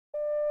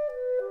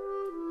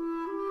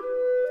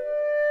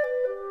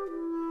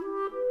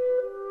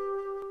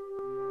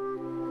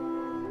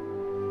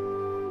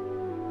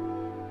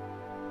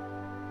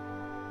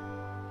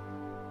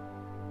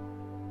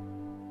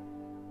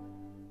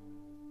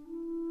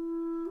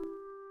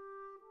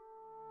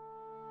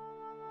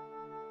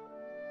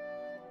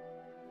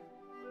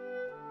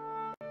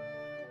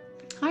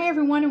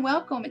everyone, and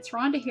welcome. It's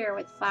Rhonda here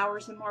with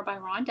Flowers and More by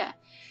Rhonda.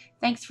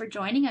 Thanks for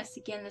joining us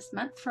again this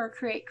month for our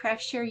Create,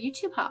 Craft, Share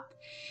YouTube Hop.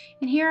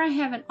 And here I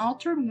have an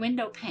altered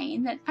window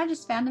pane that I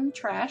just found in the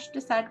trash,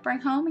 decided to bring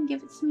home and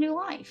give it some new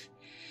life.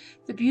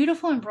 The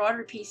beautiful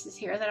embroidery pieces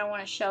here that I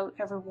want to show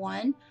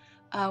everyone,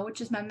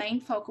 which is my main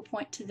focal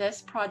point to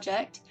this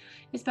project,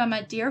 is by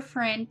my dear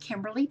friend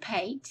Kimberly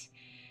Pate.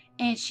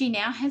 And she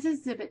now has a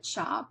exhibit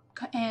shop,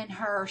 and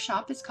her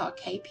shop is called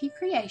KP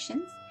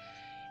Creations.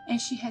 And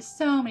she has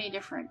so many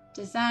different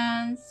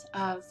designs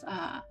of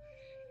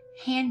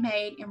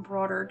handmade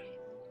embroidered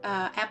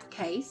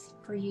appliques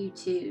for you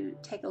to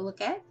take a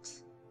look at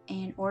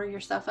and order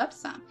yourself up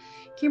some.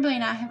 Kimberly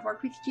and I have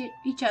worked with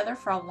each other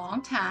for a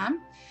long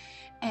time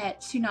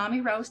at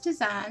Tsunami Rose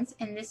Designs,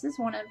 and this is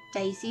one of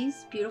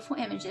Daisy's beautiful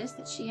images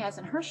that she has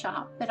in her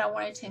shop that I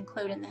wanted to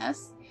include in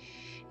this.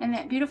 And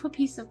that beautiful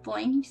piece of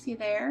bling you see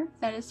there,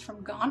 that is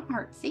from Gone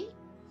Artsy.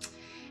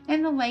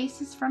 And the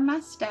lace is from my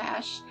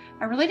stash.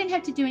 I really didn't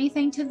have to do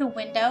anything to the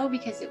window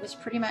because it was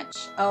pretty much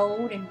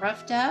old and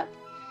roughed up.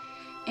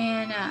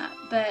 And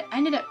but I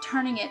ended up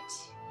turning it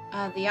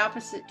the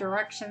opposite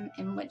direction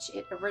in which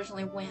it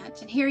originally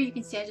went. And here you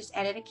can see I just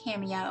added a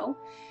cameo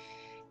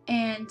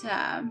and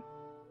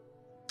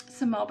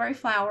some mulberry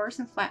flowers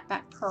and flat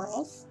back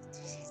pearls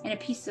and a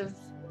piece of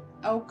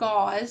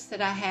gauze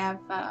that I have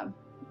a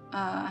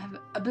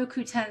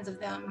buku tons of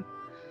them.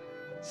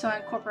 So I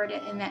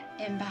incorporated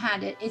in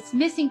behind it. It's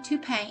missing two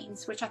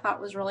panes, which I thought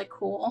was really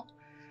cool.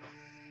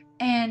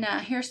 And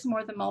here's some more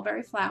of the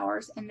mulberry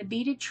flowers. And the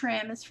beaded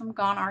trim is from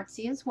Gone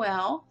Artsy as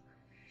well.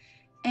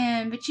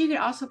 But you could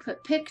also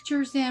put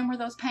pictures in where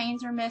those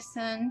panes are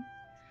missing.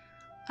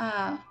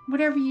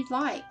 Whatever you'd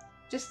like,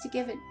 just to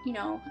give it, you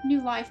know,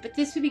 new life. But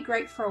this would be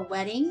great for a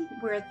wedding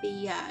where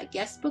the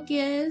guest book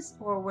is,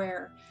 or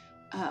where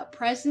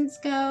presents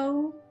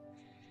go.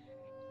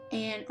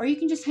 Or you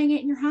can just hang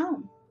it in your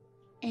home.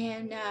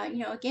 And, you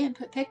know, again,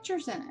 put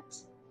pictures in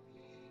it.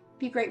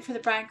 Be great for the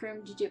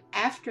bridegroom to do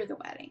after the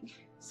wedding.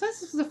 So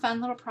this was a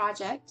fun little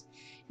project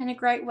and a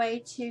great way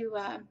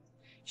to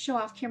show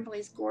off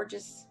Kimberly's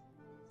gorgeous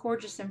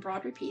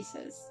embroidery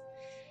pieces,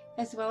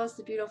 as well as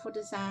the beautiful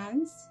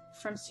designs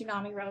from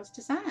Tsunami Rose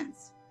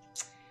Designs.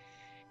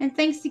 And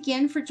thanks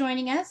again for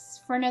joining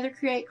us for another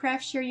Create,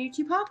 Craft, Share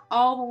YouTube Hop.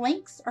 All the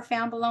links are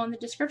found below in the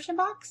description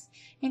box,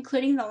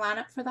 including the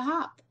lineup for the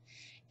hop.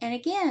 And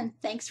again,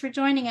 thanks for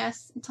joining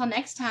us. Until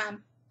next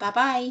time,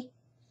 bye-bye.